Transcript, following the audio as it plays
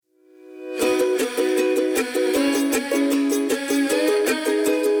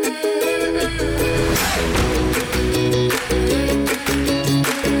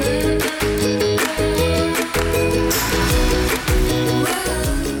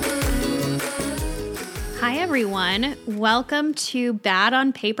everyone. Welcome to Bad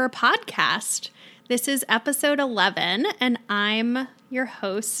on Paper podcast. This is episode 11, and I'm your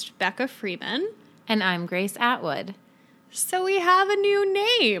host, Becca Freeman. And I'm Grace Atwood. So we have a new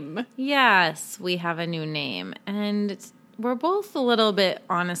name. Yes, we have a new name. And we're both feeling a little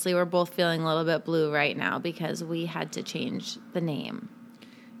bit blue right now because we had to change the name.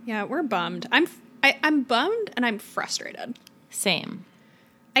 Yeah, we're bummed. I'm bummed and I'm frustrated. Same.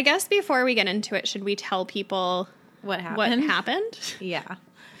 I guess before we get into it, should we tell people what happened? Yeah.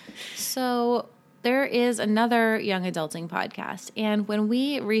 So there is another young adulting podcast. And when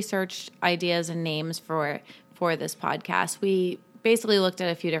we researched ideas and names for this podcast, we basically looked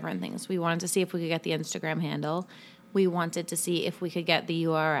at a few different things. We wanted to see if we could get the Instagram handle. We wanted to see if we could get the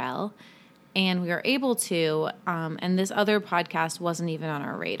URL. And we were able to. And this other podcast wasn't even on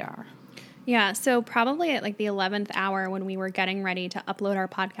our radar. Yeah, so probably at like the 11th hour when we were getting ready to upload our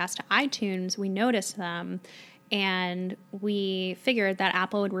podcast to iTunes, we noticed them and we figured that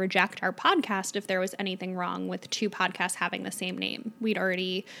Apple would reject our podcast if there was anything wrong with two podcasts having the same name. We'd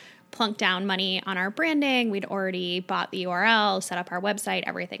already plunked down money on our branding. We'd already bought the URL, set up our website,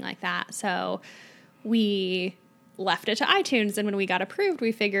 everything like that. So we left it to iTunes, and when we got approved,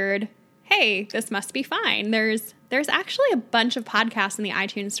 we figured, hey, this must be fine. There's actually a bunch of podcasts in the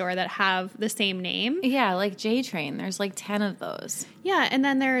iTunes store that have the same name. Yeah, like J-Train. There's like 10 of those. Yeah, and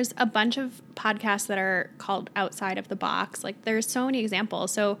then there's a bunch of podcasts that are called Outside of the Box. Like, there's so many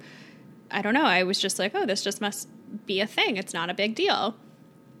examples. So, I don't know. I was just like, oh, this just must be a thing. It's not a big deal.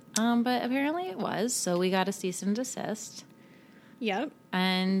 But apparently it was. So we got a cease and desist. Yep.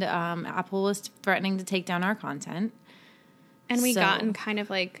 And Apple was threatening to take down our content. And we got in kind of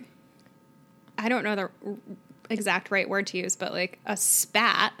like, I don't know the exact right word to use, but like a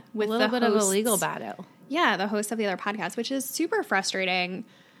spat with the hosts. A little bit of a legal battle. Yeah, the host of the other podcast, which is super frustrating.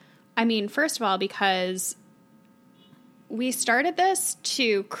 I mean, first of all, because we started this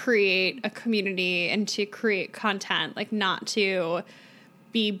to create a community and to create content, like not to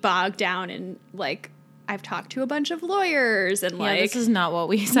be bogged down in like, I've talked to a bunch of lawyers and like... Yeah, this is not what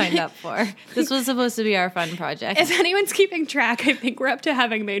we signed up for. This was supposed to be our fun project. If anyone's keeping track, I think we're up to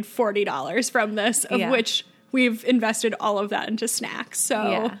having made $40 from this, of which we've invested all of that into snacks.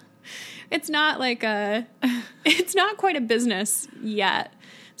 So it's not like it's not quite a business yet.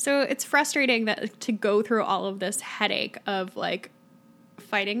 So it's frustrating that to go through all of this headache of like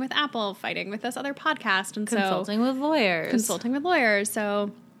fighting with Apple, fighting with this other podcast, and consulting with lawyers.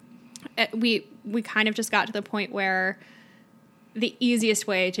 So we kind of just got to the point where the easiest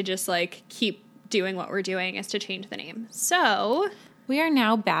way to just like keep doing what we're doing is to change the name. So we are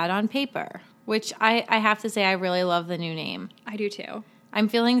now Bad on Paper, which I have to say I really love the new name. I do too. I'm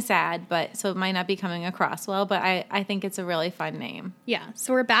feeling sad, so it might not be coming across well, but I think it's a really fun name. Yeah.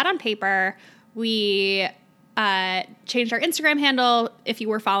 So we're Bad on Paper. We changed our Instagram handle. If you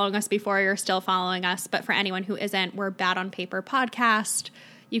were following us before, you're still following us. But for anyone who isn't, we're Bad on Paper Podcast.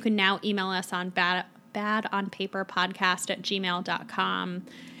 You can now email us on badonpaperpodcast@gmail.com.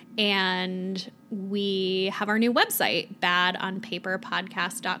 And we have our new website,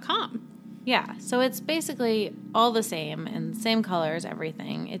 badonpaperpodcast.com. Yeah, so it's basically all the same and same colors,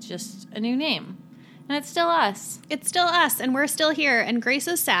 everything. It's just a new name. And it's still us. It's still us, and we're still here. And Grace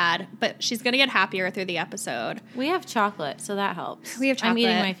is sad, but she's going to get happier through the episode. We have chocolate, so that helps. We have chocolate. I'm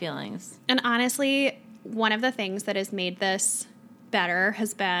eating my feelings. And honestly, one of the things that has made this better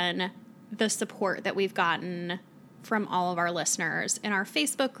has been the support that we've gotten from all of our listeners in our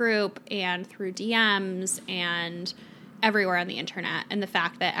Facebook group and through DMs and everywhere on the internet. And the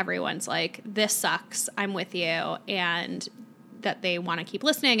fact that everyone's like, this sucks, I'm with you, and that they want to keep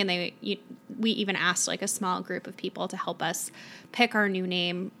listening. And we even asked like a small group of people to help us pick our new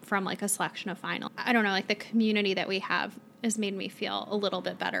name from like a selection of final. I don't know, like the community that we have has made me feel a little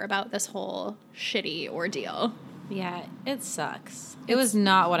bit better about this whole shitty ordeal. Yeah, it sucks. It was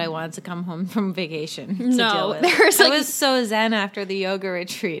not what I wanted to come home from vacation to no, deal with. I was so zen after the yoga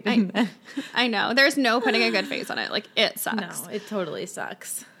retreat. I know. There's no putting a good face on it. Like, it sucks. No, it totally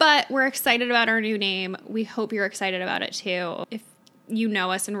sucks. But we're excited about our new name. We hope you're excited about it, too. If you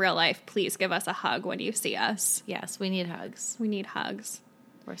know us in real life, please give us a hug when you see us. Yes, we need hugs. We need hugs.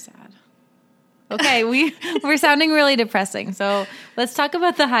 We're sad. Okay, we're sounding really depressing. So let's talk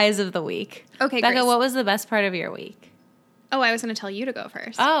about the highs of the week. Okay, Becca, Grace. what was the best part of your week? Oh, I was going to tell you to go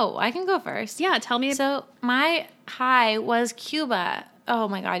first. Oh, I can go first. Yeah, tell me. So my high was Cuba. Oh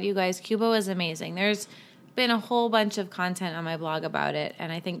my God, you guys, Cuba was amazing. There's been a whole bunch of content on my blog about it,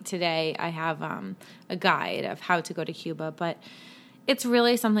 and I think today I have a guide of how to go to Cuba. But It's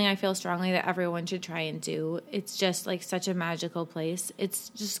really something I feel strongly that everyone should try and do. It's just like such a magical place. It's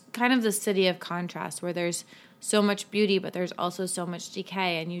just kind of the city of contrast where there's so much beauty, but there's also so much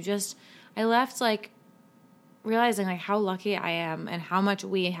decay. And I left like realizing like how lucky I am and how much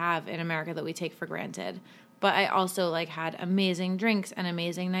we have in America that we take for granted. But I also like had amazing drinks and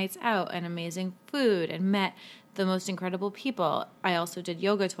amazing nights out and amazing food and met the most incredible people. I also did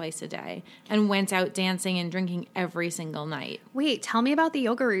yoga twice a day and went out dancing and drinking every single night. Wait, tell me about the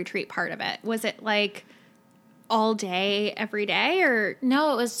yoga retreat part of it. Was it like all day, every day, or?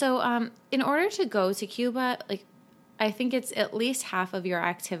 No, it was so, in order to go to Cuba, like, I think it's at least half of your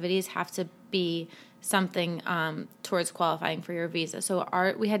activities have to be something towards qualifying for your visa. So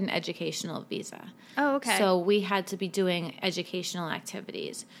we had an educational visa. Oh, okay. So we had to be doing educational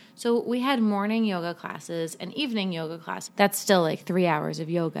activities. So we had morning yoga classes and evening yoga class. That's still like 3 hours of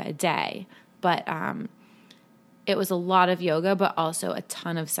yoga a day. But it was a lot of yoga, but also a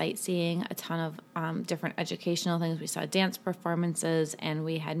ton of sightseeing, a ton of different educational things. We saw dance performances, and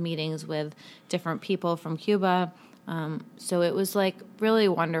we had meetings with different people from Cuba. So it was like really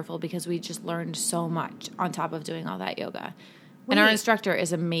wonderful because we just learned so much on top of doing all that yoga. Wait. And our instructor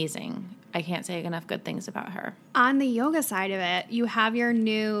is amazing. I can't say enough good things about her. On the yoga side of it, you have your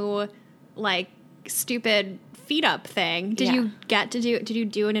new like stupid feet up thing. Did you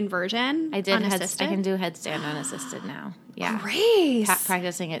do an inversion? I did. Unassisted? I can do headstand unassisted now. Yeah. Great.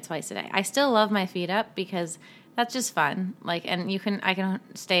 Practicing it twice a day. I still love my feet up because that's just fun. Like, and I can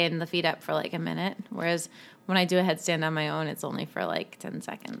stay in the feet up for like a minute. Whereas when I do a headstand on my own, it's only for like 10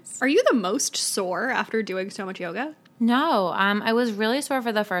 seconds. Are you the most sore after doing so much yoga? No, I was really sore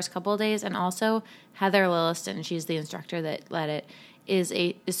for the first couple of days, and also Heather Lilliston, she's the instructor that led it, is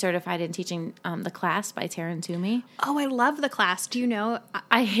certified in teaching The Class by Taryn Toomey. Oh, I love The Class. Do you know?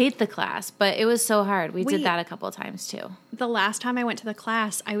 I hate The Class, but it was so hard. We did that a couple of times too. The last time I went to The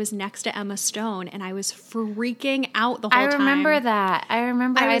Class, I was next to Emma Stone, and I was freaking out the whole time. I remember that.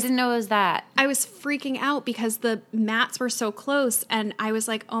 I didn't know it was that. I was freaking out because the mats were so close, and I was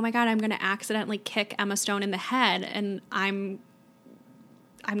like, oh my God, I'm going to accidentally kick Emma Stone in the head, and I'm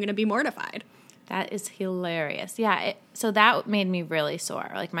going to be mortified. That is hilarious. Yeah, so that made me really sore.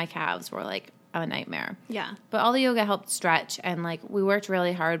 Like, my calves were, like, a nightmare. Yeah. But all the yoga helped stretch, and, like, we worked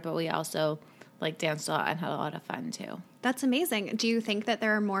really hard, but we also, like, danced a lot and had a lot of fun, too. That's amazing. Do you think that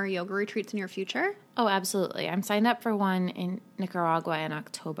there are more yoga retreats in your future? Oh, absolutely. I'm signed up for one in Nicaragua in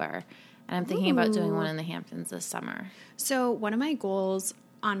October, and I'm thinking about doing one in the Hamptons this summer. So one of my goals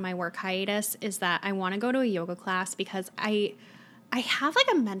on my work hiatus is that I want to go to a yoga class because I have like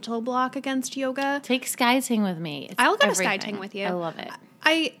a mental block against yoga. Take SkyTing with me. I'll go to SkyTing with you. I love it.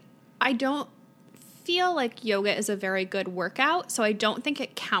 I don't feel like yoga is a very good workout, so I don't think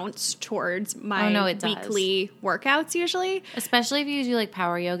it counts towards my weekly workouts usually. Especially if you do like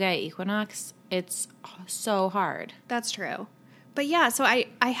power yoga at Equinox, it's so hard. That's true. But yeah, so I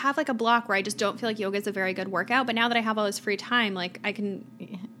have like a block where I just don't feel like yoga is a very good workout, but now that I have all this free time, like I can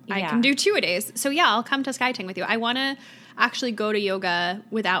do 2-a-days. So yeah, I'll come to SkyTing with you. I want to actually go to yoga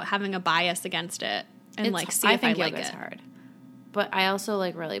without having a bias against it and see if I like it. Hard. But I also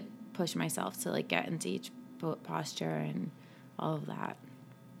like really push myself to like get into each posture and all of that.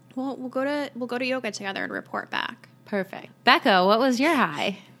 Well, we'll go to yoga together and report back. Perfect. Becca, what was your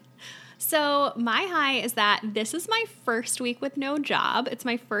high? So my high is that this is my first week with no job. It's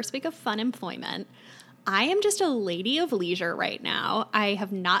my first week of fun employment. I am just a lady of leisure right now. I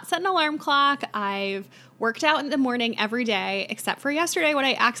have not set an alarm clock. I've worked out in the morning every day, except for yesterday when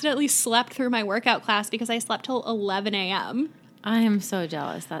I accidentally slept through my workout class because I slept till 11 a.m. I am so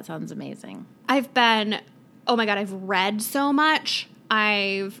jealous. That sounds amazing. I've read so much.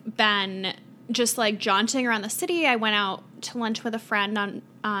 I've been just like jaunting around the city. I went out to lunch with a friend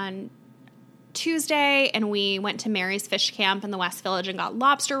on Tuesday, and we went to Mary's Fish Camp in the West Village and got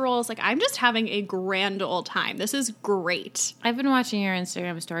lobster rolls. Like, I'm just having a grand old time. This is great. I've been watching your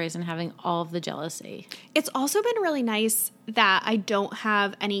Instagram stories and having all of the jealousy. It's also been really nice that I don't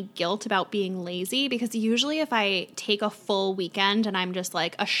have any guilt about being lazy, because usually if I take a full weekend and I'm just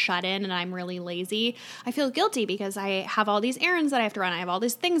like a shut-in and I'm really lazy, I feel guilty because I have all these errands that I have to run. I have all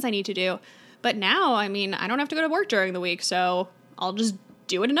these things I need to do. But now, I mean, I don't have to go to work during the week, so I'll just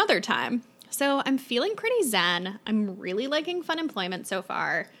do it another time. So I'm feeling pretty zen. I'm really liking fun employment so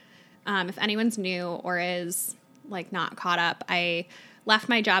far. If anyone's new or is like not caught up, I left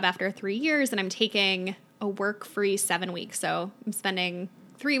my job after 3 years and I'm taking a work-free 7 weeks. So I'm spending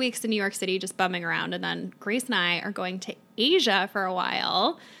 3 weeks in New York City just bumming around. And then Grace and I are going to Asia for a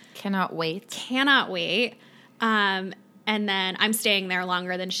while. Cannot wait. And then I'm staying there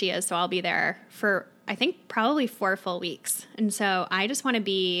longer than she is. So I'll be there for, I think, probably 4 full weeks. And so I just want to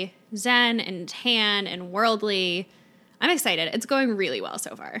be zen and tan and worldly. I'm excited. It's going really well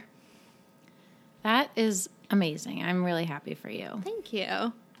so far. That is amazing. I'm really happy for you. Thank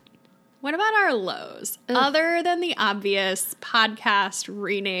you. What about our lows? Ugh. Other than the obvious podcast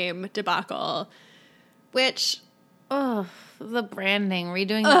rename debacle, which... Oh, the branding.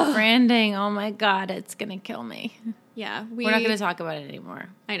 Redoing the branding. Oh, my God. It's going to kill me. Yeah. We're not going to talk about it anymore.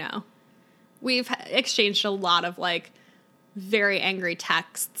 I know. We've exchanged a lot of, like, very angry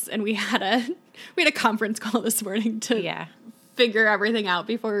texts, and we had a conference call this morning to figure everything out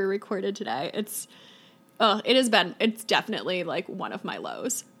before we recorded today. It's definitely like one of my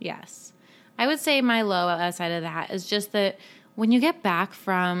lows. Yes. I would say my low outside of that is just that when you get back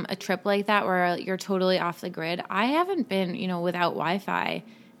from a trip like that where you're totally off the grid, I haven't been, without Wi-Fi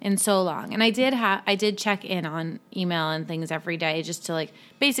in so long. And I did check in on email and things every day just to like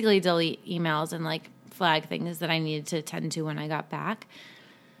basically delete emails and like flag things that I needed to attend to when I got back.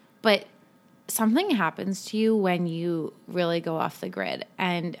 But something happens to you when you really go off the grid,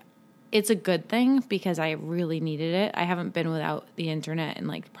 and it's a good thing because I really needed it. I haven't been without the internet in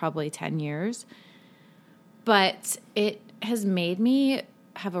like probably 10 years, but it has made me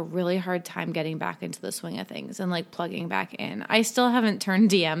have a really hard time getting back into the swing of things and like plugging back in. I still haven't turned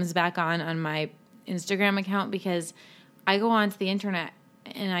DMs back on my Instagram account because I go onto the internet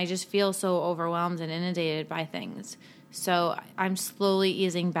and I just feel so overwhelmed and inundated by things. So I'm slowly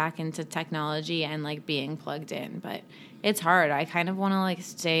easing back into technology and like being plugged in, but it's hard. I kind of want to like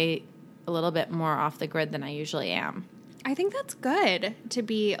stay a little bit more off the grid than I usually am. I think that's good to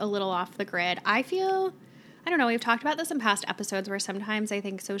be a little off the grid. I don't know, we've talked about this in past episodes where sometimes I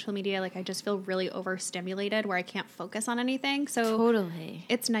think social media, like I just feel really overstimulated where I can't focus on anything. So totally,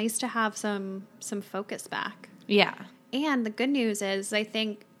 it's nice to have some focus back. Yeah. And the good news is I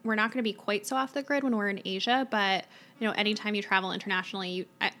think we're not going to be quite so off the grid when we're in Asia, but anytime you travel internationally,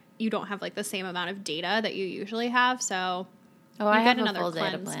 you don't have like the same amount of data that you usually have. So I have another full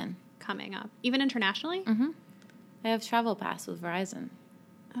data plan coming up, even internationally. Mm-hmm. I have Travel Pass with Verizon.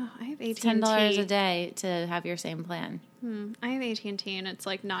 Oh, I have AT&T. It's $10 a day to have your same plan. I have AT&T, and it's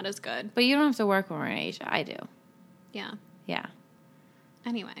like not as good. But you don't have to work when we're in Asia. I do. Yeah. Yeah.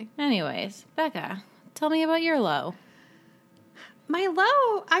 Anyways, Becca, tell me about your low. My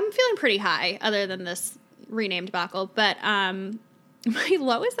low, I'm feeling pretty high other than this renamed debacle, but my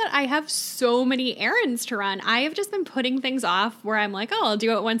low is that I have so many errands to run. I have just been putting things off where I'm like, I'll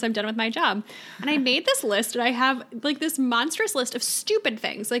do it once I'm done with my job. And I made this list, and I have like this monstrous list of stupid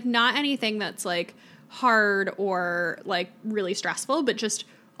things, like not anything that's like hard or like really stressful, but just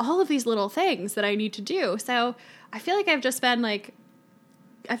all of these little things that I need to do. So I feel like I've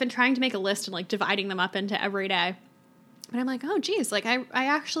been trying to make a list and like dividing them up into every day. But I'm like, oh, geez, like I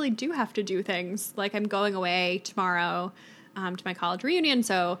actually do have to do things. Like I'm going away tomorrow to my college reunion.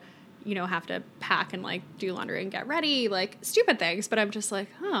 So, have to pack and like do laundry and get ready, like stupid things. But I'm just like,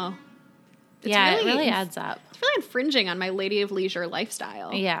 oh. It really adds up. It's really infringing on my Lady of Leisure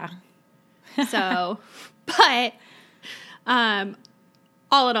lifestyle. Yeah. So, but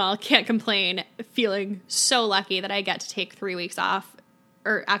all in all, can't complain. Feeling so lucky that I get to take 3 weeks off,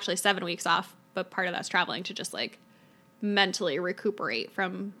 or actually 7 weeks off. But part of that's traveling to just like mentally recuperate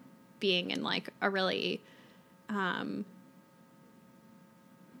from being in like a really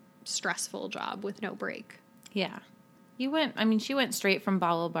stressful job with no break. Yeah. She went straight from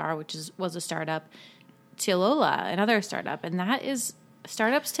Bottle Bar, which was a startup, to Lola, another startup. And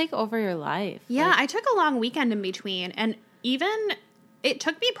startups take over your life. Yeah, like, I took a long weekend in between. And even, it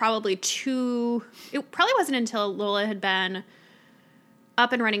took me it probably wasn't until Lola had been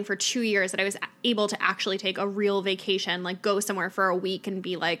up and running for 2 years that I was able to actually take a real vacation, like go somewhere for a week and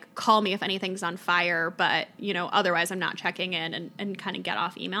be like, call me if anything's on fire. But, otherwise I'm not checking in and kind of get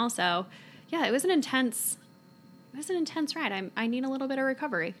off email. So yeah, it was an intense ride. I need a little bit of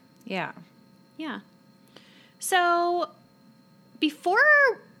recovery. Yeah. Yeah. So before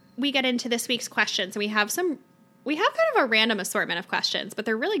we get into this week's questions, we have kind of a random assortment of questions, but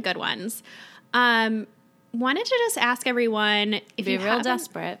they're really good ones. Wanted to just ask everyone if be real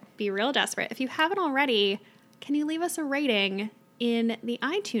desperate. If you haven't already, can you leave us a rating in the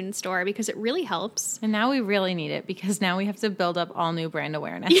iTunes store, because it really helps. And now we really need it, because now we have to build up all new brand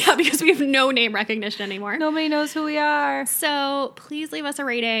awareness. Yeah, because we have no name recognition anymore. Nobody knows who we are. So please leave us a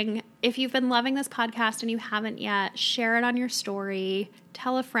rating. If you've been loving this podcast and you haven't yet, share it on your story.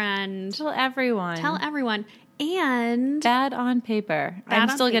 Tell a friend. Tell everyone. And Bad on Paper. I'm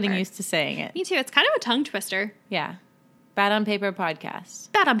still getting used to saying it. Me too. It's kind of a tongue twister. Yeah. Bad on Paper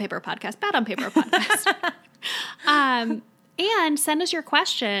Podcast. Bad on Paper Podcast. And send us your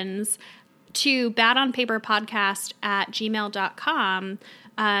questions. to badonpaperpodcast@gmail.com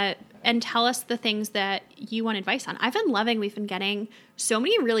and tell us the things that you want advice on. I've been loving, we've been getting so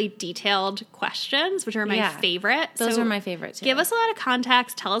many really detailed questions, which are my favorite. Those are my favorite too. Give us a lot of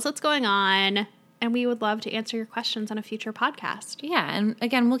context, tell us what's going on, and we would love to answer your questions on a future podcast. Yeah, and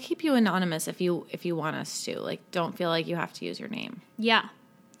again, we'll keep you anonymous if you want us to. Like, don't feel like you have to use your name. Yeah.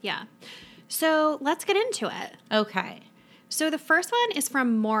 So let's get into it. Okay. So the first one is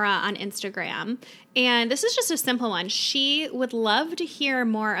from Maura on Instagram, and this is just a simple one. She would love to hear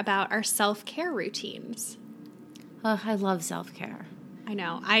more about our self-care routines. Oh, I love self-care. I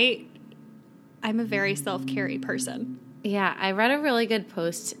know. I'm a very self-care-y person. Yeah, I read a really good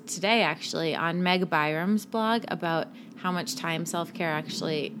post today, actually, on Meg Byram's blog about how much time self-care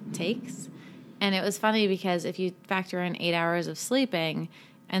actually takes. And it was funny because if you factor in 8 hours of sleeping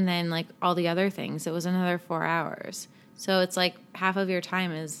and then, like, all the other things, it was another 4 hours. So it's like half of your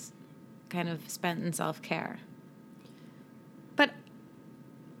time is kind of spent in self-care. But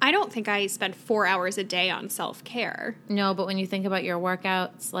I don't think I spend 4 hours a day on self-care. No, but when you think about your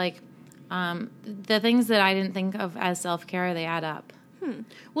workouts, like the things that I didn't think of as self-care, they add up.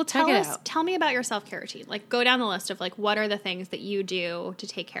 Well, tell me about your self-care routine. Like, go down the list of, like, what are the things that you do to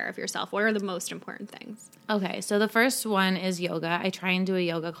take care of yourself? What are the most important things? Okay, so the first one is yoga. I try and do a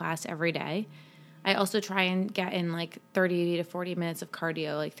yoga class every day. I also try and get in like 30 to 40 minutes of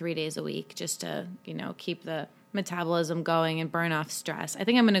cardio like 3 days a week just to, keep the metabolism going and burn off stress. I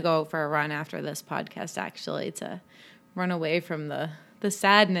think I'm going to go for a run after this podcast, actually, to run away from the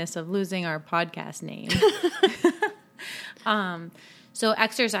sadness of losing our podcast name. So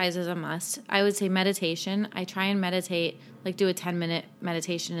exercise is a must. I would say meditation. I try and meditate, like do a 10-minute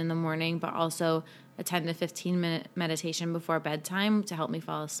meditation in the morning, but also a 10 to 15-minute meditation before bedtime to help me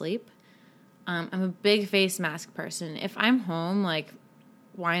fall asleep. I'm a big face mask person. If I'm home, like,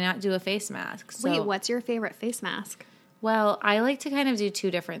 why not do a face mask? Wait, what's your favorite face mask? Well, I like to kind of do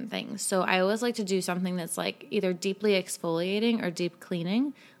two different things. So I always like to do something that's like either deeply exfoliating or deep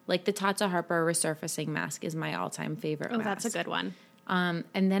cleaning. Like the Tatcha Harper resurfacing mask is my all-time favorite mask. That's a good one. And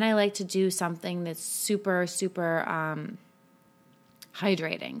then I like to do something that's super, super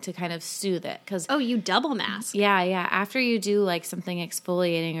hydrating to kind of soothe it. You double mask. Yeah. After you do like something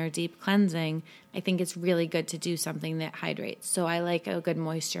exfoliating or deep cleansing, I think it's really good to do something that hydrates. So I like a good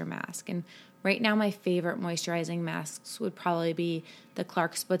moisture mask. And right now my favorite moisturizing masks would probably be the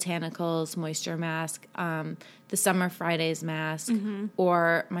Clarks Botanicals moisture mask, the Summer Fridays mask,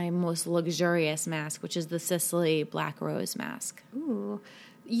 or my most luxurious mask, which is the Sicily Black Rose mask. Ooh.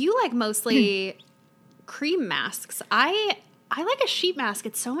 You like mostly cream masks. I like a sheet mask.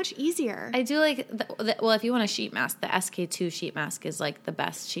 It's so much easier. I do like, well, if you want a sheet mask, the SK2 sheet mask is like the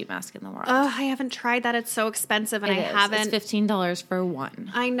best sheet mask in the world. Oh, I haven't tried that. It's so expensive, and I haven't. It's $15 for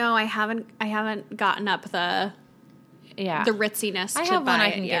one. I know. I haven't gotten up the ritziness. I have one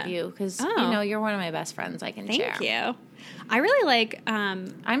I can give you because you're one of my best friends. I can share. Thank you. I really like.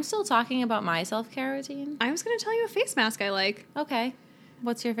 I'm still talking about my self-care routine. I was going to tell you a face mask I like. Okay.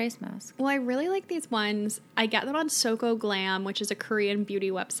 What's your face mask? Well, I really like these ones. I get them on Soko Glam, which is a Korean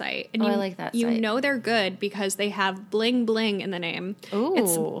beauty website. And I like that site. You know they're good because they have bling bling in the name. Ooh.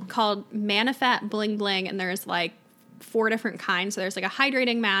 It's called Manifet Bling Bling, and there's like 4 different kinds. So there's like a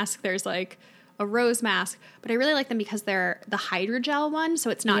hydrating mask, there's like a rose mask, but I really like them because they're the hydrogel one, so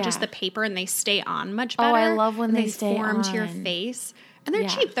it's not just the paper, and they stay on much better. Oh, I love when they stay form on to your face. And they're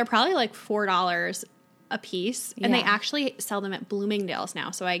cheap. They're probably like $4 a piece, and they actually sell them at Bloomingdale's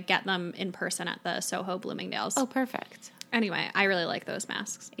now, so I get them in person at the Soho Bloomingdale's. Oh, perfect. Anyway, I really like those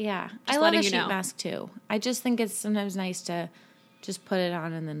masks. Yeah, I love a sheet mask too. I just think it's sometimes nice to just put it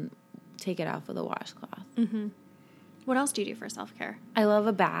on and then take it off with a washcloth. Mm-hmm. What else do you do for self-care? I love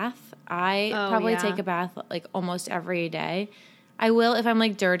a bath. I probably take a bath like almost every day. I will if I'm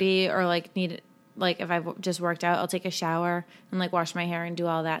like dirty or like need, like if I've just worked out, I'll take a shower and like wash my hair and do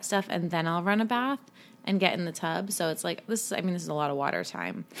all that stuff, and then I'll run a bath and get in the tub. So it's like this is a lot of water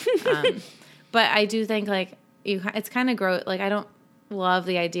time. But I do think like it's kind of gross. Like I don't love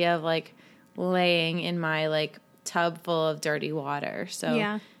the idea of like laying in my like tub full of dirty water.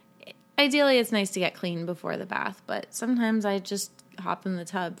 So ideally it's nice to get clean before the bath, but sometimes I just hop in the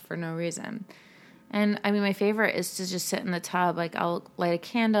tub for no reason. And I mean, my favorite is to just sit in the tub. Like I'll light a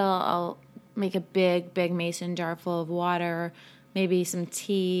candle, I'll make a big mason jar full of water, maybe some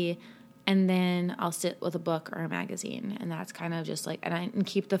tea, and then I'll sit with a book or a magazine, and that's kind of just like, and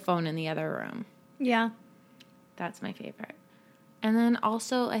keep the phone in the other room. Yeah. That's my favorite. And then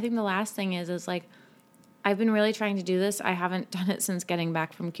also, I think the last thing is like, I've been really trying to do this. I haven't done it since getting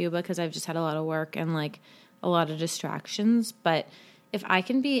back from Cuba because I've just had a lot of work and like a lot of distractions, but if I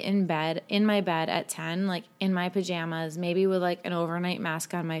can be in my bed at 10, like in my pajamas, maybe with like an overnight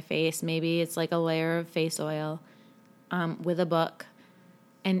mask on my face, maybe it's like a layer of face oil, with a book,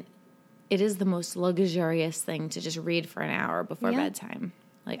 and it is the most luxurious thing to just read for an hour before bedtime.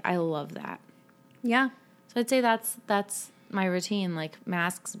 Like, I love that. Yeah. So I'd say that's my routine, like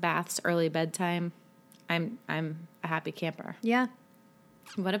masks, baths, early bedtime. I'm a happy camper. Yeah.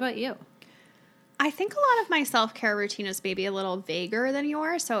 What about you? I think a lot of my self-care routine is maybe a little vaguer than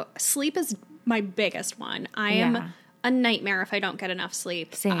yours. So sleep is my biggest one. I am a nightmare if I don't get enough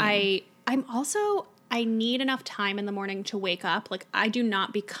sleep. Same. I need enough time in the morning to wake up. Like, I do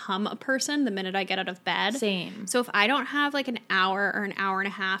not become a person the minute I get out of bed. Same. So if I don't have like an hour or an hour and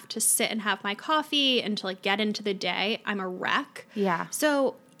a half to sit and have my coffee and to like get into the day, I'm a wreck. Yeah.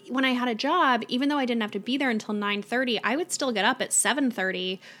 So when I had a job, even though I didn't have to be there until 9:30, I would still get up at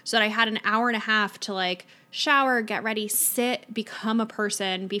 7:30 so that I had an hour and a half to like shower, get ready, sit, become a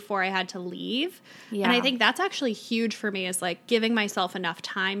person before I had to leave. Yeah. And I think that's actually huge for me, is like giving myself enough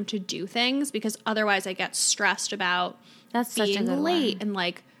time to do things, because otherwise I get stressed about being late and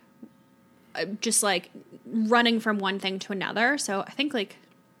like just like running from one thing to another. So I think like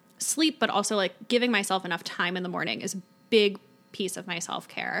sleep, but also like giving myself enough time in the morning is a big piece of my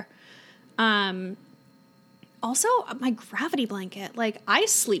self-care. Also my gravity blanket, like I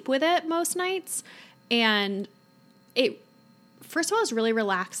sleep with it most nights, and it, first of all, is really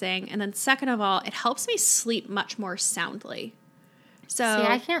relaxing, and then second of all, it helps me sleep much more soundly. So see,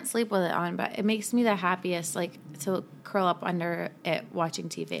 I can't sleep with it on, but it makes me the happiest, like to curl up under it watching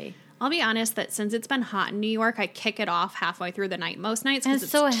TV. I'll be honest that since it's been hot in New York, I kick it off halfway through the night most nights because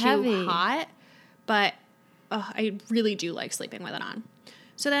it's so too heavy. hot. But I really do like sleeping with it on.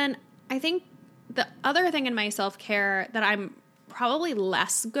 So then I think the other thing in my self-care that I'm probably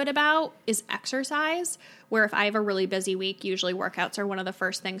less good about is exercise, where if I have a really busy week, usually workouts are one of the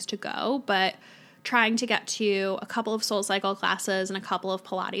first things to go, but trying to get to a couple of SoulCycle classes and a couple of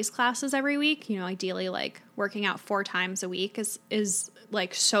Pilates classes every week, you know, ideally like working out 4 times a week is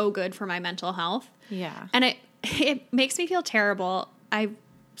like so good for my mental health. Yeah. And it makes me feel terrible. I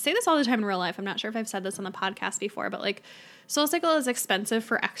say this all the time in real life. I'm not sure if I've said this on the podcast before, but like SoulCycle is expensive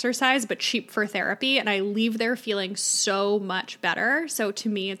for exercise, but cheap for therapy. And I leave there feeling so much better. So to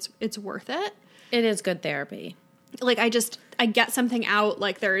me, it's worth it. It is good therapy. Like I get something out,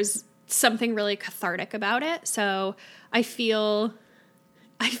 like there's something really cathartic about it. So I feel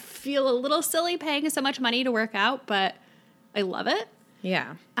a little silly paying so much money to work out, but I love it.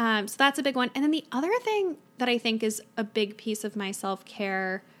 Yeah. So that's a big one. And then the other thing that I think is a big piece of my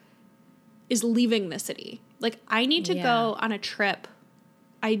self-care is leaving the city. Like I need to go on a trip,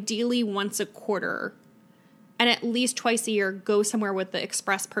 ideally once a quarter, and at least twice a year go somewhere with the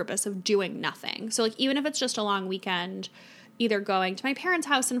express purpose of doing nothing. So like even if it's just a long weekend, either going to my parents'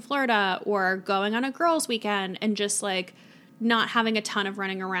 house in Florida or going on a girls' weekend and just like not having a ton of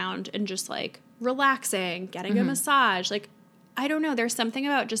running around and just like relaxing, getting a massage. Like, I don't know. There's something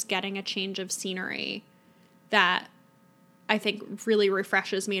about just getting a change of scenery that I think really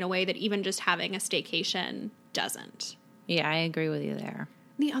refreshes me in a way that even just having a staycation doesn't. Yeah, I agree with you there.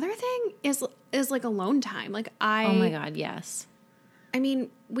 The other thing is like alone time. Like oh my God, yes. I mean,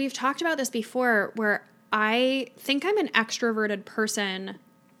 we've talked about this before where I think I'm an extroverted person,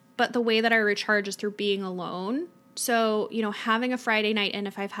 but the way that I recharge is through being alone. So, you know, having a Friday night in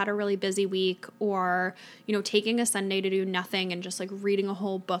if I've had a really busy week, or, you know, taking a Sunday to do nothing and just like reading a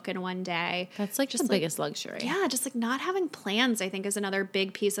whole book in one day. That's like just the biggest luxury. Yeah, just like not having plans, I think, is another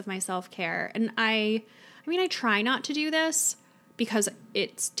big piece of my self-care. And I mean, I try not to do this because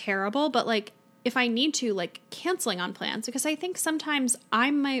it's terrible, but like if I need to, like canceling on plans, because I think sometimes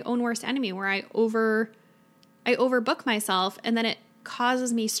I'm my own worst enemy where I overbook myself and then it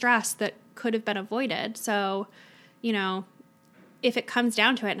causes me stress that could have been avoided. So, you know, if it comes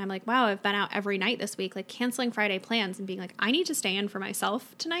down to it and I'm like, wow, I've been out every night this week, like canceling Friday plans and being like, I need to stay in for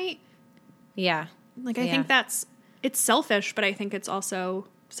myself tonight. Yeah. Like, I think it's selfish, but I think it's also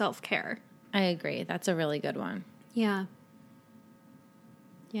self-care. I agree. That's a really good one. Yeah.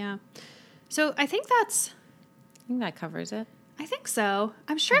 Yeah. So I think that covers it. I think so.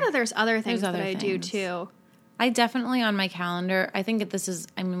 I'm sure that there's other things that I do too. I definitely on my calendar, I think this is,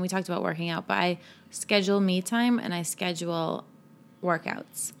 I mean, we talked about working out, but I schedule me time and I schedule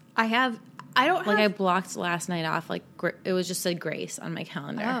workouts. I blocked last night off, like it was just said Grace on my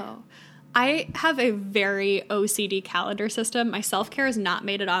calendar. Oh. I have a very OCD calendar system. My self-care has not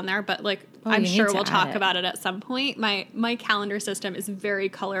made it on there, but like I'm sure we'll talk about it at some point. My calendar system is very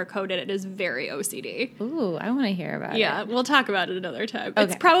color coded. It is very OCD. Ooh, I want to hear about it. Yeah, we'll talk about it another time. Okay.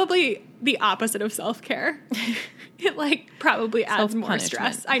 It's probably the opposite of self-care. It probably adds more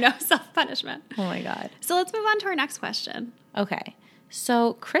stress. I know, self-punishment. Oh my God. So let's move on to our next question. Okay.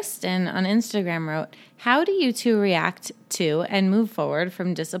 So Kristen on Instagram wrote, how do you two react to and move forward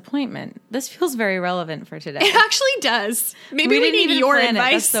from disappointment? This feels very relevant for today. It actually does. Maybe we need your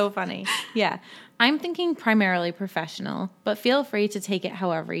advice. That's so funny. Yeah. I'm thinking primarily professional, but feel free to take it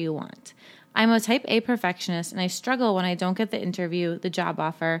however you want. I'm a type A perfectionist, and I struggle when I don't get the interview, the job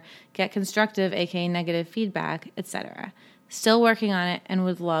offer, get constructive, aka negative feedback, etc. Still working on it and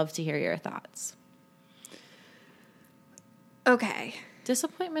would love to hear your thoughts. Okay.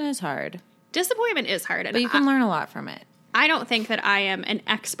 Disappointment is hard. Disappointment is hard. But you can learn a lot from it. I don't think that I am an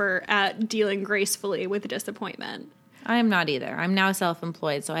expert at dealing gracefully with disappointment. I am not either. I'm now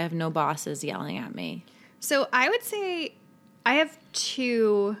self-employed, so I have no bosses yelling at me. So I would say I have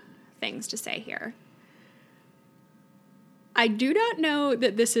two things to say here. I do not know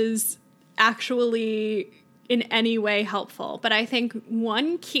that this is actually in any way helpful, but I think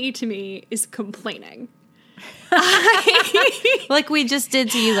one key to me is complaining. Like we just did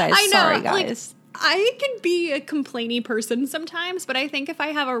to you guys. I know, sorry, guys. I can be a complainy person sometimes, but I think if I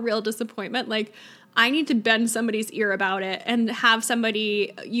have a real disappointment, I need to bend somebody's ear about it and have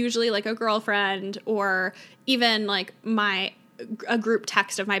somebody, usually a girlfriend or even a group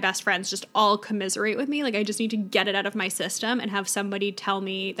text of my best friends, just all commiserate with me. I just need to get it out of my system and have somebody tell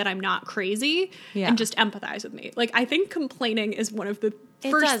me that I'm not crazy and just empathize with me. I think complaining is one of the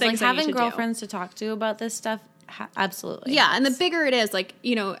first things I need to do. Having girlfriends to talk to about this stuff, absolutely. Yeah, and the bigger it is,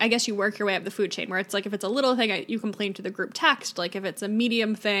 I guess you work your way up the food chain where it's if it's a little thing, you complain to the group text. If it's a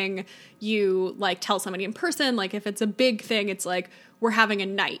medium thing, you tell somebody in person. If it's a big thing, it's we're having a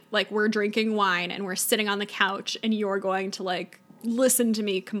night. We're drinking wine and we're sitting on the couch and you're going to listen to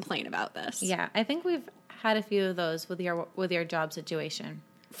me complain about this. Yeah, I think we've had a few of those with your job situation.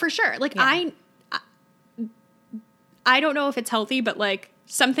 For sure. I don't know if it's healthy, but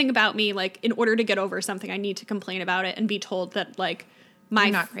something about me, in order to get over something, I need to complain about it and be told that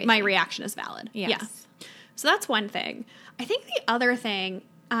my reaction is valid. Yes. Yeah. So that's one thing. I think the other thing,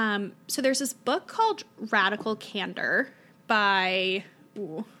 so there's this book called Radical Candor by,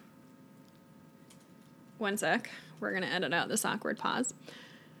 one sec. We're going to edit out this awkward pause.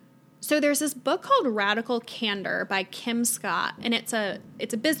 So there's this book called Radical Candor by Kim Scott, and it's a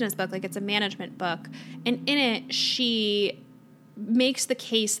business book, it's a management book. And in it, she makes the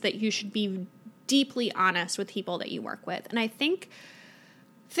case that you should be deeply honest with people that you work with. And I think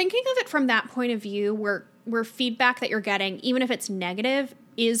thinking of it from that point of view, where feedback that you're getting, even if it's negative,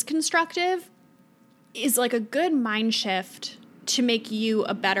 is constructive, is a good mind shift to make you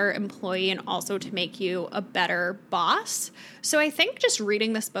a better employee and also to make you a better boss. So I think just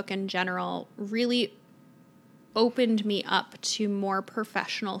reading this book in general really opened me up to more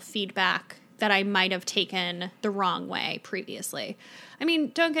professional feedback that I might have taken the wrong way previously. I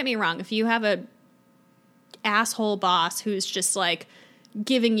mean, don't get me wrong. If you have a asshole boss who's just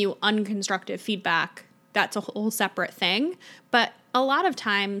giving you unconstructive feedback, that's a whole separate thing. But a lot of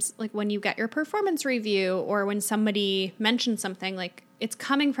times, when you get your performance review or when somebody mentions something, it's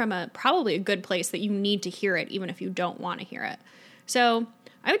coming from probably a good place that you need to hear it, even if you don't want to hear it. So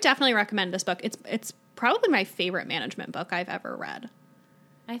I would definitely recommend this book. It's probably my favorite management book I've ever read.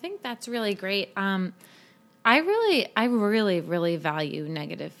 I think that's really great. I really value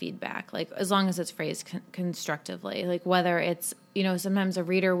negative feedback, as long as it's phrased constructively. Whether it's, sometimes a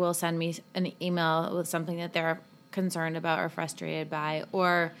reader will send me an email with something that they're concerned about or frustrated by,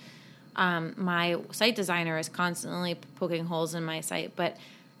 or my site designer is constantly poking holes in my site. But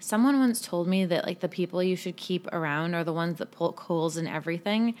someone once told me that the people you should keep around are the ones that poke holes in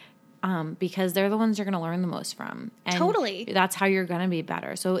everything. Because they're the ones you're going to learn the most from. And totally. That's how you're going to be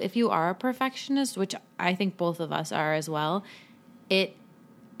better. So if you are a perfectionist, which I think both of us are as well, it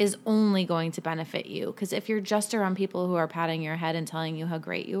is only going to benefit you. Because if you're just around people who are patting your head and telling you how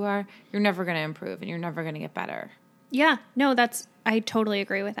great you are, you're never going to improve and you're never going to get better. Yeah, no, I totally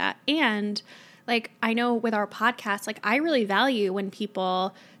agree with that. And I know with our podcast, I really value when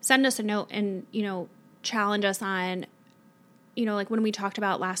people send us a note and, challenge us on, when we talked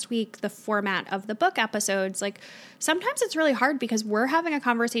about last week, the format of the book episodes, sometimes it's really hard because we're having a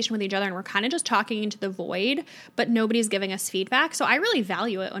conversation with each other and we're kind of just talking into the void, but nobody's giving us feedback. So I really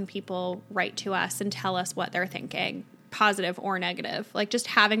value it when people write to us and tell us what they're thinking, positive or negative, just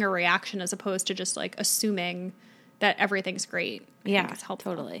having a reaction as opposed to just assuming that everything's great. Yeah, it's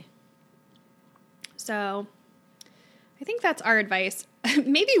helpful. Totally. So I think that's our advice.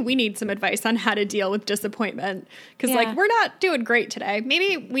 maybe we need some advice on how to deal with disappointment. Because, Yeah. we're not doing great today.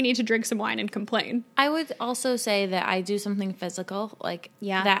 Maybe we need to drink some wine and complain. I would also say that I do something physical.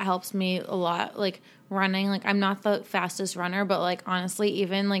 Yeah. That helps me a lot. Running. I'm not the fastest runner, but, honestly,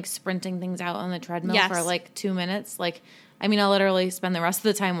 even, sprinting things out on the treadmill Yes. for, 2 minutes. I'll literally spend the rest of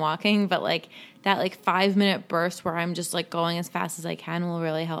the time walking, but, that, 5-minute burst where I'm just, going as fast as I can will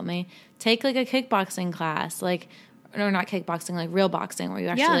really help me. Take, a kickboxing class. No, not kickboxing, real boxing, where you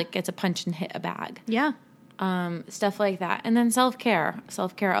actually, get to punch and hit a bag. Yeah. Stuff like that. And then self-care.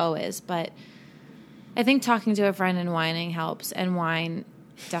 Self-care always. But I think talking to a friend and whining helps. And wine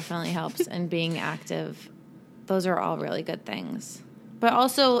definitely helps. And being active. Those are all really good things. But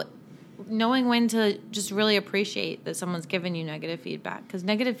also knowing when to just really appreciate that someone's given you negative feedback. Because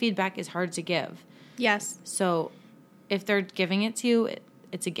negative feedback is hard to give. Yes. So if they're giving it to you,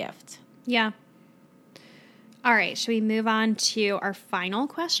 it's a gift. Yeah. All right. Should we move on to our final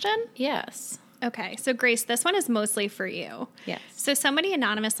question? Yes. Okay. So, Grace, this one is mostly for you. Yes. So somebody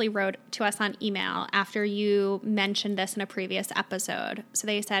anonymously wrote to us on email after you mentioned this in a previous episode. So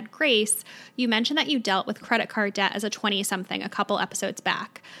they said, Grace, you mentioned that you dealt with credit card debt as a 20-something a couple episodes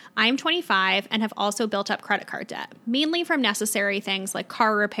back. I'm 25 and have also built up credit card debt, mainly from necessary things like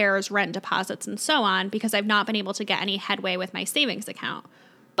car repairs, rent deposits, and so on, because I've not been able to get any headway with my savings account.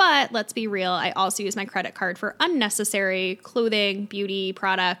 But let's be real, I also use my credit card for unnecessary clothing, beauty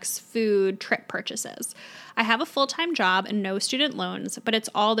products, food, trip purchases. I have a full-time job and no student loans, but it's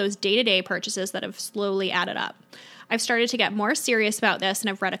all those day-to-day purchases that have slowly added up. I've started to get more serious about this, and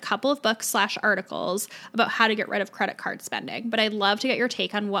I've read a couple of books/articles about how to get rid of credit card spending. But I'd love to get your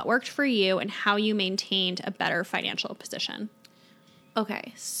take on what worked for you and how you maintained a better financial position.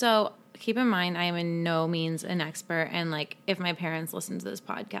 Okay, so keep in mind, I am in no means an expert. And if my parents listen to this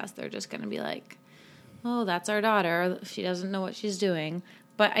podcast, they're just going to be like, oh, that's our daughter. She doesn't know what she's doing.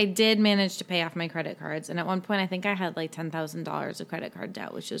 But I did manage to pay off my credit cards. And at one point, I think I had $10,000 of credit card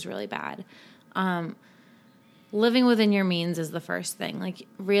debt, which was really bad. Living within your means is the first thing.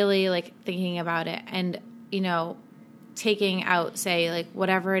 Really thinking about it and, taking out, say,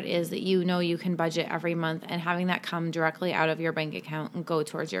 whatever it is that you can budget every month and having that come directly out of your bank account and go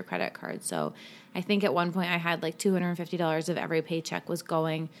towards your credit card. So I think at one point I had $250 of every paycheck was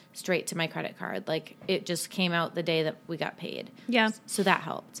going straight to my credit card. It just came out the day that we got paid. Yeah. So that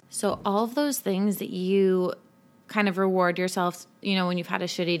helped. So all of those things that you kind of reward yourself, when you've had a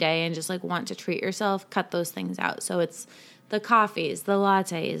shitty day and just want to treat yourself, cut those things out. So it's the coffees, the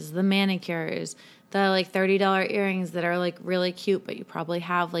lattes, the manicures, the $30 earrings that are really cute, but you probably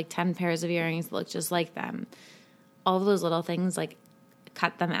have 10 pairs of earrings that look just like them. All of those little things,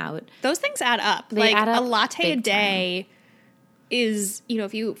 cut them out. Those things add up. They add up a latte a big day is,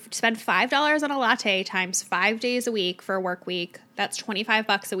 if you spend $5 on a latte times 5 days a week for a work week, that's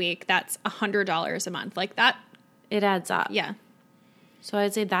 $25 a week. That's $100 a month. That. It adds up. Yeah. So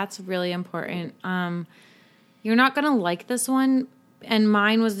I'd say that's really important. You're not going to like this one. And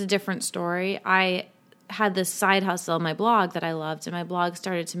mine was a different story. I had this side hustle, my blog that I loved, and my blog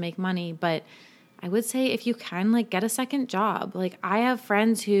started to make money. But I would say if you can, get a second job. I have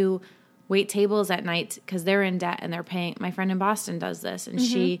friends who wait tables at night because they're in debt and they're paying. My friend in Boston does this, and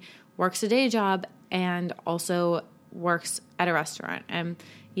she works a day job and also works at a restaurant. And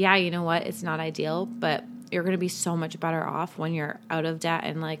yeah, you know what? It's not ideal, but you're going to be so much better off when you're out of debt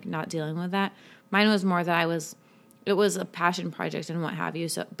and not dealing with that. Mine was more that it was a passion project and what have you.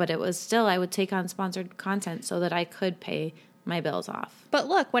 So, but it was still, I would take on sponsored content so that I could pay my bills off. But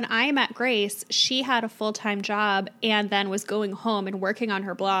look, when I met Grace, she had a full-time job and then was going home and working on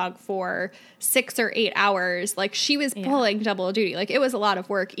her blog for 6 or 8 hours. She was pulling double duty. It was a lot of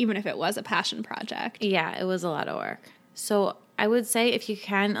work, even if it was a passion project. Yeah, it was a lot of work. So I would say if you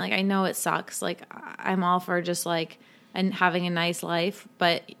can, I know it sucks. I'm all for just and having a nice life.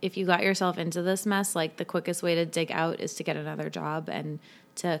 But if you got yourself into this mess, the quickest way to dig out is to get another job and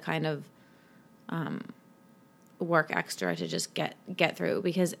to kind of work extra to just get through,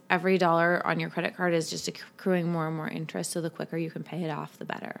 because every dollar on your credit card is just accruing more and more interest. So the quicker you can pay it off, the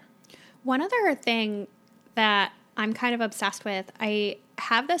better. One other thing that I'm kind of obsessed with, I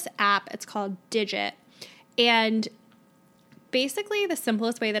have this app. It's called Digit. And basically, the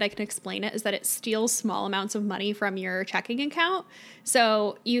simplest way that I can explain it is that it steals small amounts of money from your checking account.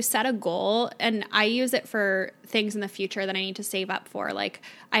 So you set a goal, and I use it for things in the future that I need to save up for.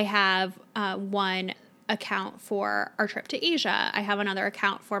 I have one account for our trip to Asia. I have another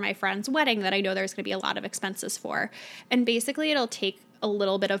account for my friend's wedding that I know there's going to be a lot of expenses for. And basically, it'll take a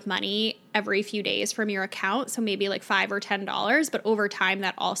little bit of money every few days from your account. So maybe $5 or $10, but over time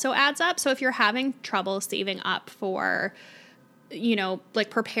that also adds up. So if you're having trouble saving up for you know, like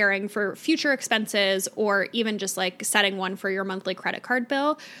preparing for future expenses or even just like setting one for your monthly credit card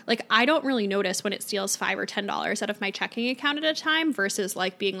bill, like I don't really notice when it steals $5 or $10 out of my checking account at a time versus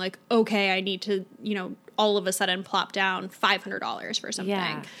like being like, okay, I need to, you know, all of a sudden plop down $500 for something.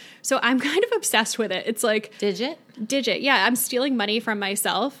 Yeah. So I'm kind of obsessed with it. It's like Digit. Yeah, I'm stealing money from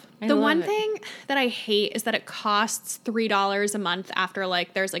myself. The one it. thing that I hate is that it costs $3 a month after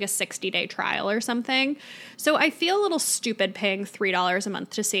like there's like a 60-day trial or something. So I feel a little stupid paying $3 a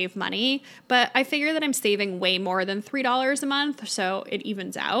month to save money, but I figure that I'm saving way more than $3 a month, so it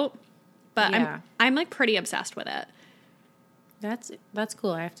evens out. But I'm like pretty obsessed with it. That's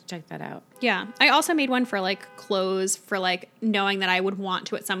cool. I have to check that out. Yeah. I also made one for like clothes, for like knowing that I would want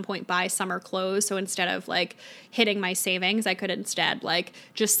to at some point buy summer clothes. So instead of like hitting my savings, I could instead like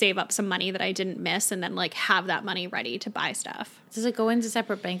just save up some money that I didn't miss and then like have that money ready to buy stuff. Does it go into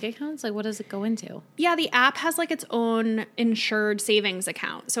separate bank accounts? Like what does it go into? Yeah, the app has like its own insured savings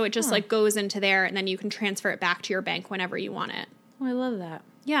account. So it just like goes into there and then you can transfer it back to your bank whenever you want it. Oh, I love that.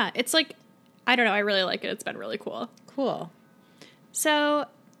 Yeah. It's like, I don't know. I really like it. It's been really cool. Cool. So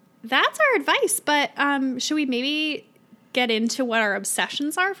that's our advice, but should we maybe get into what our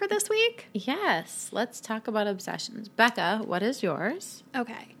obsessions are for this week? Yes, let's talk about obsessions. Becca, what is yours?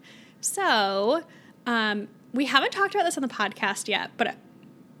 Okay. So we haven't talked about this on the podcast yet, but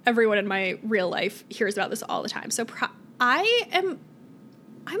everyone in my real life hears about this all the time. So I'm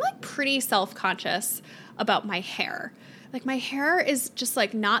like pretty self-conscious about my hair. Like my hair is just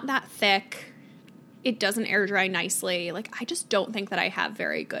like not that thick. It doesn't air dry nicely. Like, I just don't think that I have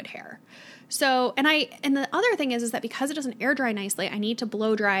very good hair. So, and the other thing is that because it doesn't air dry nicely, I need to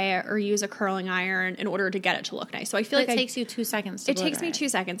blow dry it or use a curling iron in order to get it to look nice. So I feel like it takes you 2 seconds to blow dry it. It takes me 2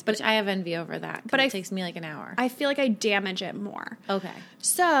 seconds. But I have envy over that. But it takes me like an hour. I feel like I damage it more. Okay.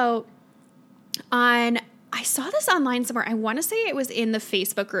 So I saw this online somewhere. I want to say it was in the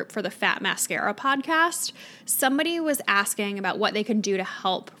Facebook group for the Fat Mascara podcast. Somebody was asking about what they can do to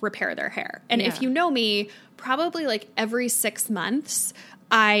help repair their hair. And if you know me, probably like every 6 months,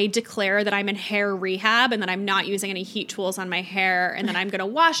 I declare that I'm in hair rehab and that I'm not using any heat tools on my hair and that I'm going to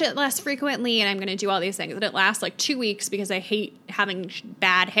wash it less frequently and I'm going to do all these things. And it lasts like 2 weeks because I hate having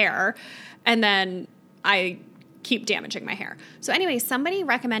bad hair. And then I keep damaging my hair. So anyway, somebody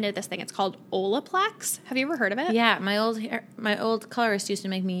recommended this thing. It's called Olaplex. Have you ever heard of it? Yeah, my old colorist used to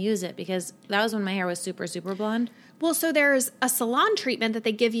make me use it because that was when my hair was super, super blonde. Well, so there's a salon treatment that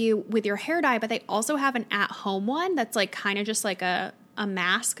they give you with your hair dye, but they also have an at-home one that's like kind of just like a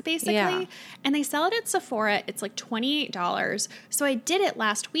mask basically. Yeah. And they sell it at Sephora. It's like $28. So I did it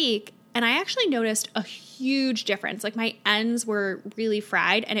last week and I actually noticed a huge difference. Like my ends were really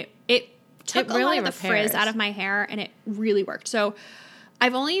fried and it took a lot of the frizz out of my hair and it really worked. So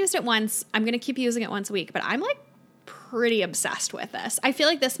I've only used it once. I'm going to keep using it once a week, but I'm like pretty obsessed with this. I feel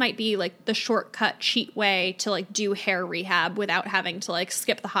like this might be like the shortcut cheat way to like do hair rehab without having to like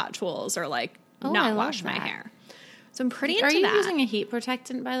skip the hot tools or like not wash my hair. So I'm pretty into that. Are you using a heat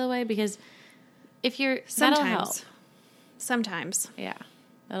protectant, by the way? Because if you're... That'll help. Sometimes. Yeah.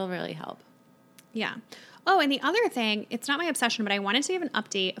 That'll really help. Yeah. Oh, and the other thing, it's not my obsession, but I wanted to give an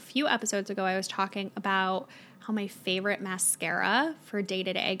update. A few episodes ago, I was talking about how my favorite mascara for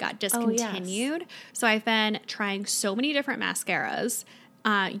day-to-day got discontinued. Oh, yes. So I've been trying so many different mascaras.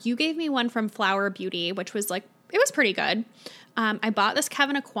 You gave me one from Flower Beauty, which was like, it was pretty good. I bought this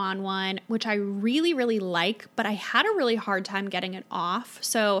Kevyn Aucoin one, which I really, really like, but I had a really hard time getting it off.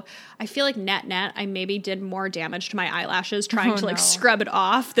 So I feel like net, I maybe did more damage to my eyelashes trying to scrub it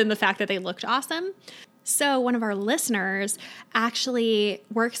off than the fact that they looked awesome. So one of our listeners actually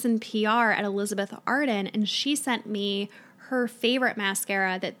works in PR at Elizabeth Arden, and she sent me her favorite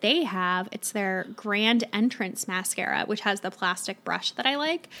mascara that they have. It's their Grand Entrance mascara, which has the plastic brush that I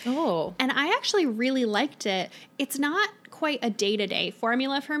like. Oh. And I actually really liked it. It's not quite a day-to-day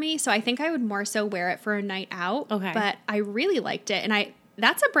formula for me, so I think I would more so wear it for a night out. Okay. But I really liked it, and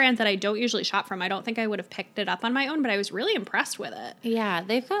that's a brand that I don't usually shop from. I don't think I would have picked it up on my own, but I was really impressed with it. Yeah,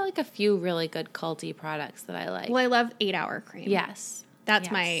 they've got like a few really good culty products that I like. Well, I love 8 Hour Cream. Yes. That's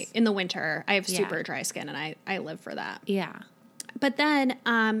in the winter, I have super dry skin and I live for that. Yeah. But then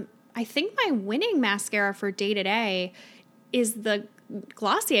I think my winning mascara for day-to-day is the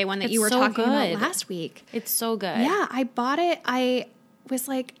Glossier one that you were talking about last week. It's so good. Yeah, I bought it. I was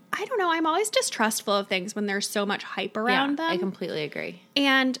like, I don't know. I'm always distrustful of things when there's so much hype around them. I completely agree.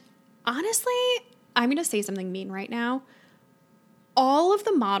 And honestly, I'm going to say something mean right now. All of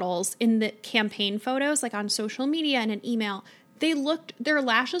the models in the campaign photos, like on social media and an email, their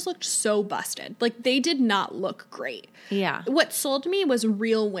lashes looked so busted. Like they did not look great. Yeah. What sold me was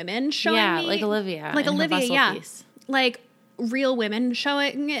real women showing me. Yeah, like Olivia. Like Olivia, yeah. Piece. Like real women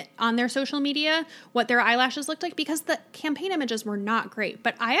showing it on their social media, what their eyelashes looked like, because the campaign images were not great.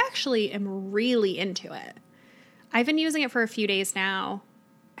 But I actually am really into it. I've been using it for a few days now.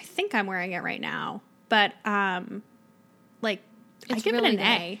 I think I'm wearing it right now. But, like, I give really it an good.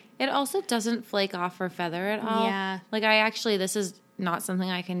 A. It also doesn't flake off or feather at all. Yeah. Like, this is not something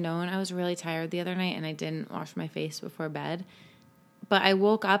I condone. I was really tired the other night and I didn't wash my face before bed. But I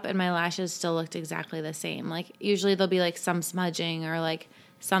woke up and my lashes still looked exactly the same. Like, usually there'll be, like, some smudging or, like,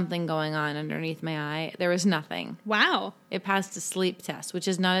 something going on underneath my eye. There was nothing. Wow. It passed a sleep test, which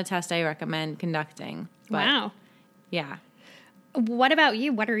is not a test I recommend conducting. But Wow. yeah. What about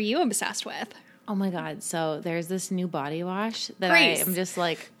you? What are you obsessed with? Oh my God. So there's this new body wash that Grace. I am just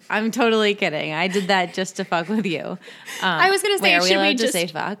like, I'm totally kidding. I did that just to fuck with you. I was going to say, wait, are we should allowed we to just say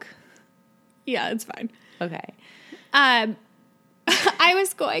fuck? Yeah, it's fine. Okay. I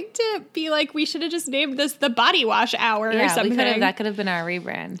was going to be like, we should have just named this the Body Wash Hour or something. That could have been our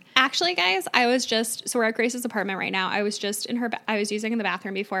rebrand. Actually, guys, so we're at Grace's apartment right now. I was just I was using the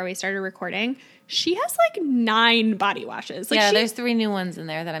bathroom before we started recording. She has like 9 body washes. Like, there's 3 new ones in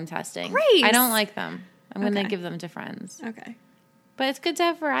there that I'm testing. Grace. I don't like them. I'm going to Okay. give them to friends. Okay. But it's good to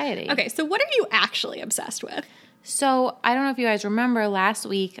have variety. Okay, so what are you actually obsessed with? So I don't know if you guys remember last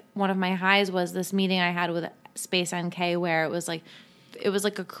week, one of my highs was this meeting I had with Space NK where it was like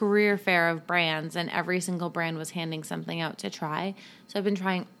a career fair of brands and every single brand was handing something out to try. So I've been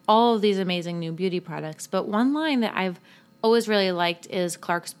trying all of these amazing new beauty products. But one line that I've always really liked is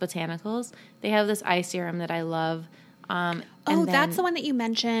Clarks Botanicals. They have this eye serum that I love. That's the one that you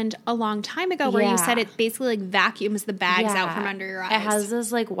mentioned a long time ago where you said it basically like vacuums the bags out from under your eyes. It has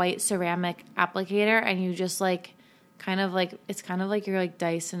this like white ceramic applicator and you just like it's kind of like you're like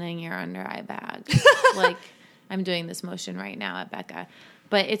Dysoning your under eye bag. Like I'm doing this motion right now at Becca.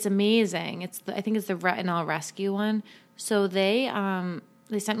 But it's amazing. I think it's the Retinol Rescue one. So they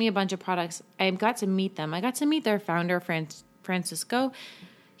sent me a bunch of products. I got to meet them. I got to meet their founder, Francisco.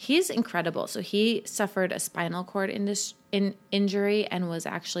 He's incredible. So he suffered a spinal cord injury and was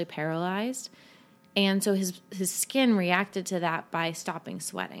actually paralyzed. And so his skin reacted to that by stopping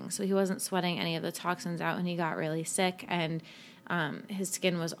sweating. So he wasn't sweating any of the toxins out and he got really sick and his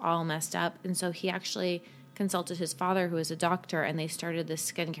skin was all messed up. And so he actually consulted his father, who is a doctor, and they started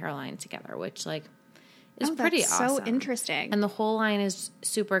this skincare line together, which like is pretty awesome. So interesting. And the whole line is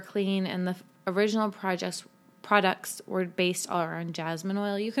super clean. And the original products were based all around jasmine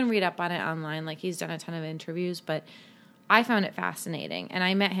oil. You can read up on it online. Like he's done a ton of interviews, but I found it fascinating. And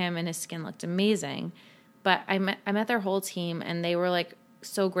I met him, and his skin looked amazing. But I met their whole team, and they were like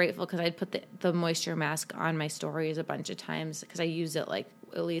so grateful because I'd put the moisture mask on my stories a bunch of times because I use it like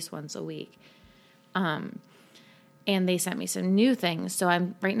at least once a week. And they sent me some new things. So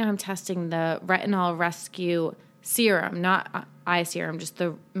right now I'm testing the Retinol Rescue serum, not eye serum, just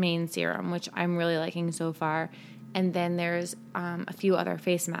the main serum, which I'm really liking so far. And then there's a few other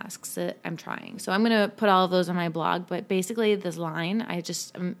face masks that I'm trying. So I'm going to put all of those on my blog. But basically this line,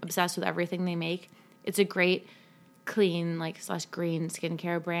 I'm obsessed with everything they make. It's a great, clean, like / green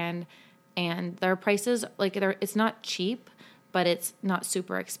skincare brand. And their prices, like it's not cheap, but it's not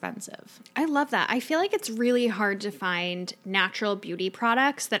super expensive. I love that. I feel like it's really hard to find natural beauty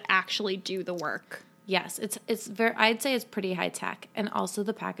products that actually do the work. Yes, it's very. I'd say it's pretty high tech, and also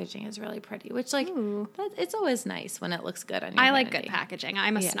the packaging is really pretty. Which it's always nice when it looks good on your. I like good packaging.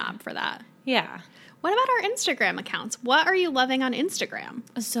 I'm a snob for that. Yeah. What about our Instagram accounts? What are you loving on Instagram?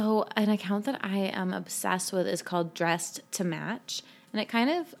 So an account that I am obsessed with is called Dressed to Match, and it kind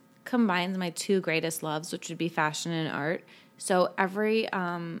of combines my 2 greatest loves, which would be fashion and art. So every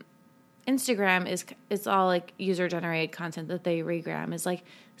Instagram is all like user generated content that they regram. Is like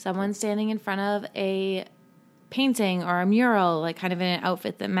someone standing in front of a painting or a mural, like kind of in an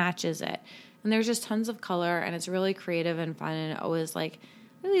outfit that matches it. And there's just tons of color, and it's really creative and fun, and it always like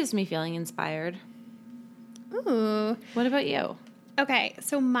it leaves me feeling inspired. Ooh. What about you? Okay,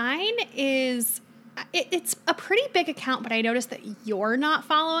 so mine is it's a pretty big account, but I noticed that you're not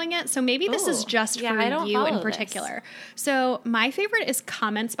following it. So maybe this is just for you in particular. So my favorite is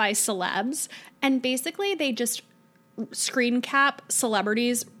Comments by Celebs. And basically they just screen cap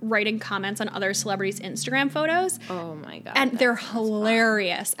celebrities writing comments on other celebrities' Instagram photos. Oh my God. And they're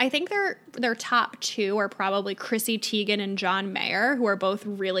hilarious. Fun. I think their top 2 are probably Chrissy Teigen and John Mayer, who are both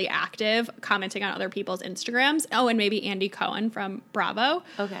really active commenting on other people's Instagrams. Oh, and maybe Andy Cohen from Bravo.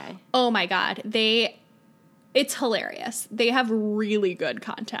 Okay. Oh my God. It's hilarious. They have really good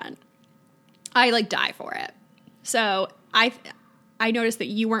content. I like die for it. So I noticed that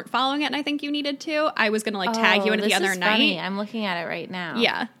you weren't following it, and I think you needed to. I was going to like tag you into the other night. Funny. I'm looking at it right now.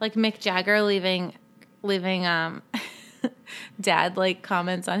 Yeah. Like Mick Jagger leaving dad like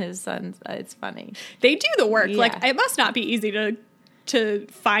comments on his sons. It's funny. They do the work. Yeah. Like, it must not be easy to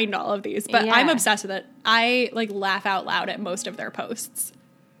find all of these, but I'm obsessed with it. I like laugh out loud at most of their posts.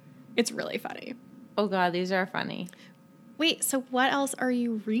 It's really funny. Oh God, these are funny. Wait, so what else are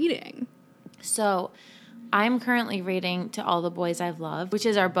you reading? So I'm currently reading To All the Boys I've Loved, which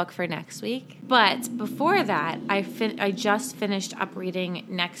is our book for next week. But before that, I just finished up reading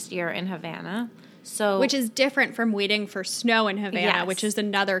Next Year in Havana. So, which is different from Waiting for Snow in Havana, yes. which is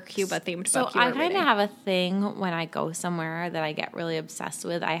another Cuba-themed book you were I kind reading. of have a thing when I go somewhere that I get really obsessed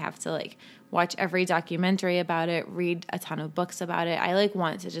with. I have to like watch every documentary about it, read a ton of books about it. I like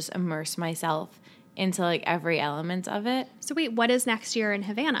want to just immerse myself into like every element of it. So wait, what is Next Year in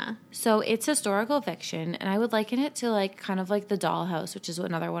Havana? So it's historical fiction, and I would liken it to like kind of like The Dollhouse, which is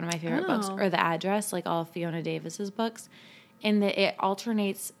another one of my favorite books, or The Address, like all of Fiona Davis's books, in that it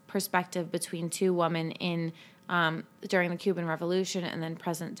alternates perspective between two women in during the Cuban Revolution and then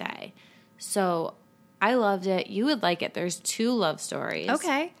present day. So I loved it. You would like it. There's 2 love stories.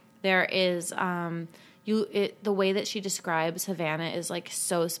 Okay. There is the way that she describes Havana is like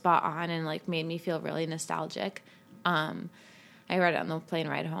so spot on and like made me feel really nostalgic. I read it on the plane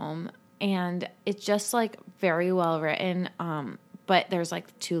ride home, and it's just like very well written. But there's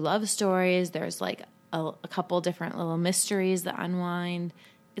like 2 love stories. There's like a couple different little mysteries that unwind.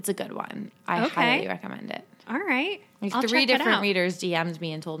 It's a good one. I highly recommend it. All right. Like I'll 3 check that different out. readers DM'd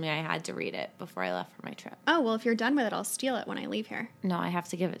me and told me I had to read it before I left for my trip. Oh, well, if you're done with it, I'll steal it when I leave here. No, I have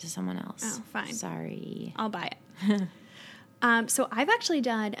to give it to someone else. Oh, fine. Sorry. I'll buy it. So I've actually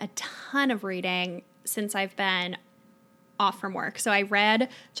done a ton of reading since I've been off from work. So I read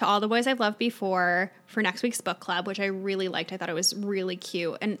To All the Boys I've Loved Before for next week's book club, which I really liked. I thought it was really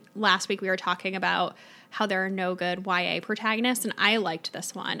cute. And last week we were talking about how there are no good YA protagonists, and I liked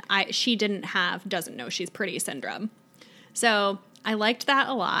this one. She doesn't know she's pretty syndrome. So I liked that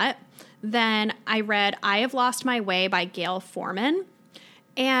a lot. Then I read I Have Lost My Way by Gail Forman.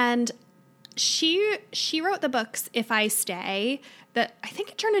 And she wrote the books If I Stay, that I think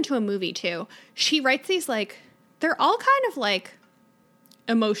it turned into a movie too. She writes these like, they're all kind of like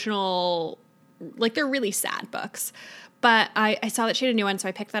emotional, like they're really sad books. But I saw that she had a new one, so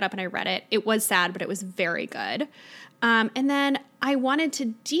I picked that up and I read it. It was sad, but it was very good. And then I wanted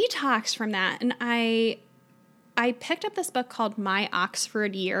to detox from that, and I picked up this book called My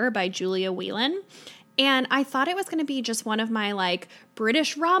Oxford Year by Julia Whelan. And I thought it was going to be just one of my like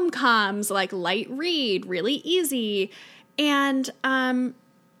British rom-coms, like light read, really easy. And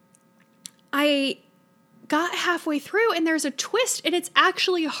I got halfway through and there's a twist and it's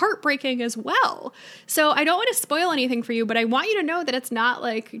actually heartbreaking as well. So I don't want to spoil anything for you, but I want you to know that it's not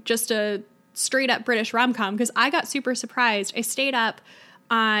like just a straight up British rom-com, because I got super surprised. I stayed up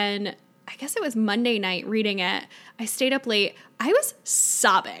on, I guess it was Monday night reading it. I stayed up late. I was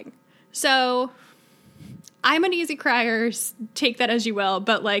sobbing. So I'm an easy crier, take that as you will,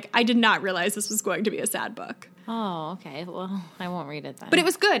 but like I did not realize this was going to be a sad book. Oh, okay. Well, I won't read it then. But it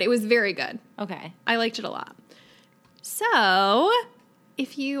was good. It was very good. Okay. I liked it a lot. So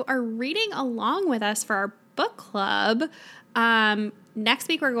if you are reading along with us for our book club, next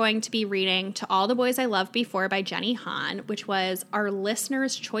week we're going to be reading To All the Boys I Loved Before by Jenny Han, which was our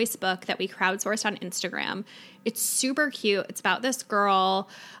listener's choice book that we crowdsourced on Instagram. It's super cute. It's about this girl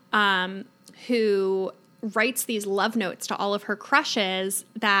who writes these love notes to all of her crushes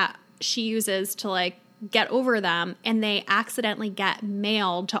that she uses to like get over them, and they accidentally get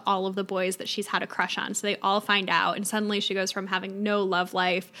mailed to all of the boys that she's had a crush on. So they all find out, and suddenly she goes from having no love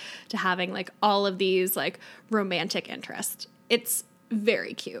life to having like all of these like romantic interests. It's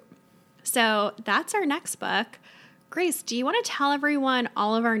very cute. So that's our next book. Grace, do you want to tell everyone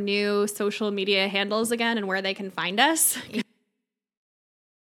all of our new social media handles again and where they can find us?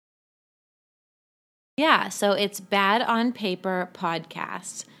 Yeah, so it's Bad on Paper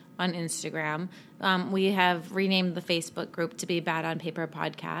Podcast on Instagram. We have renamed the Facebook group to be Bad on Paper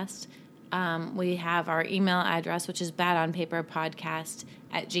Podcast. We have our email address, which is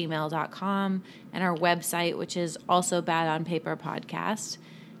badonpaperpodcast@gmail.com, and our website, which is also Bad on Paper Podcast.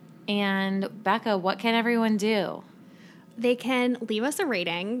 And Becca, what can everyone do? They can leave us a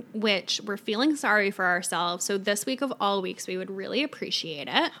rating, which we're feeling sorry for ourselves. So this week of all weeks, we would really appreciate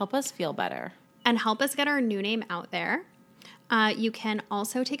it. Help us feel better. And help us get our new name out there. You can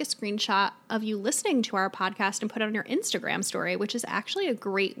also take a screenshot of you listening to our podcast and put it on your Instagram story, which is actually a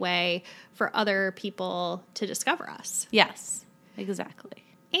great way for other people to discover us. Yes, exactly.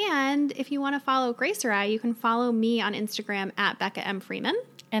 And if you want to follow Grace or I, you can follow me on Instagram at Becca M. Freeman.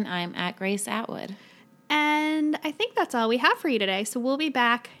 And I'm at Grace Atwood. And I think that's all we have for you today. So we'll be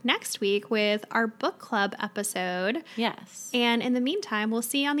back next week with our book club episode. Yes. And in the meantime, we'll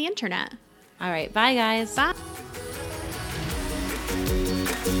see you on the internet. All right. Bye, guys. Bye.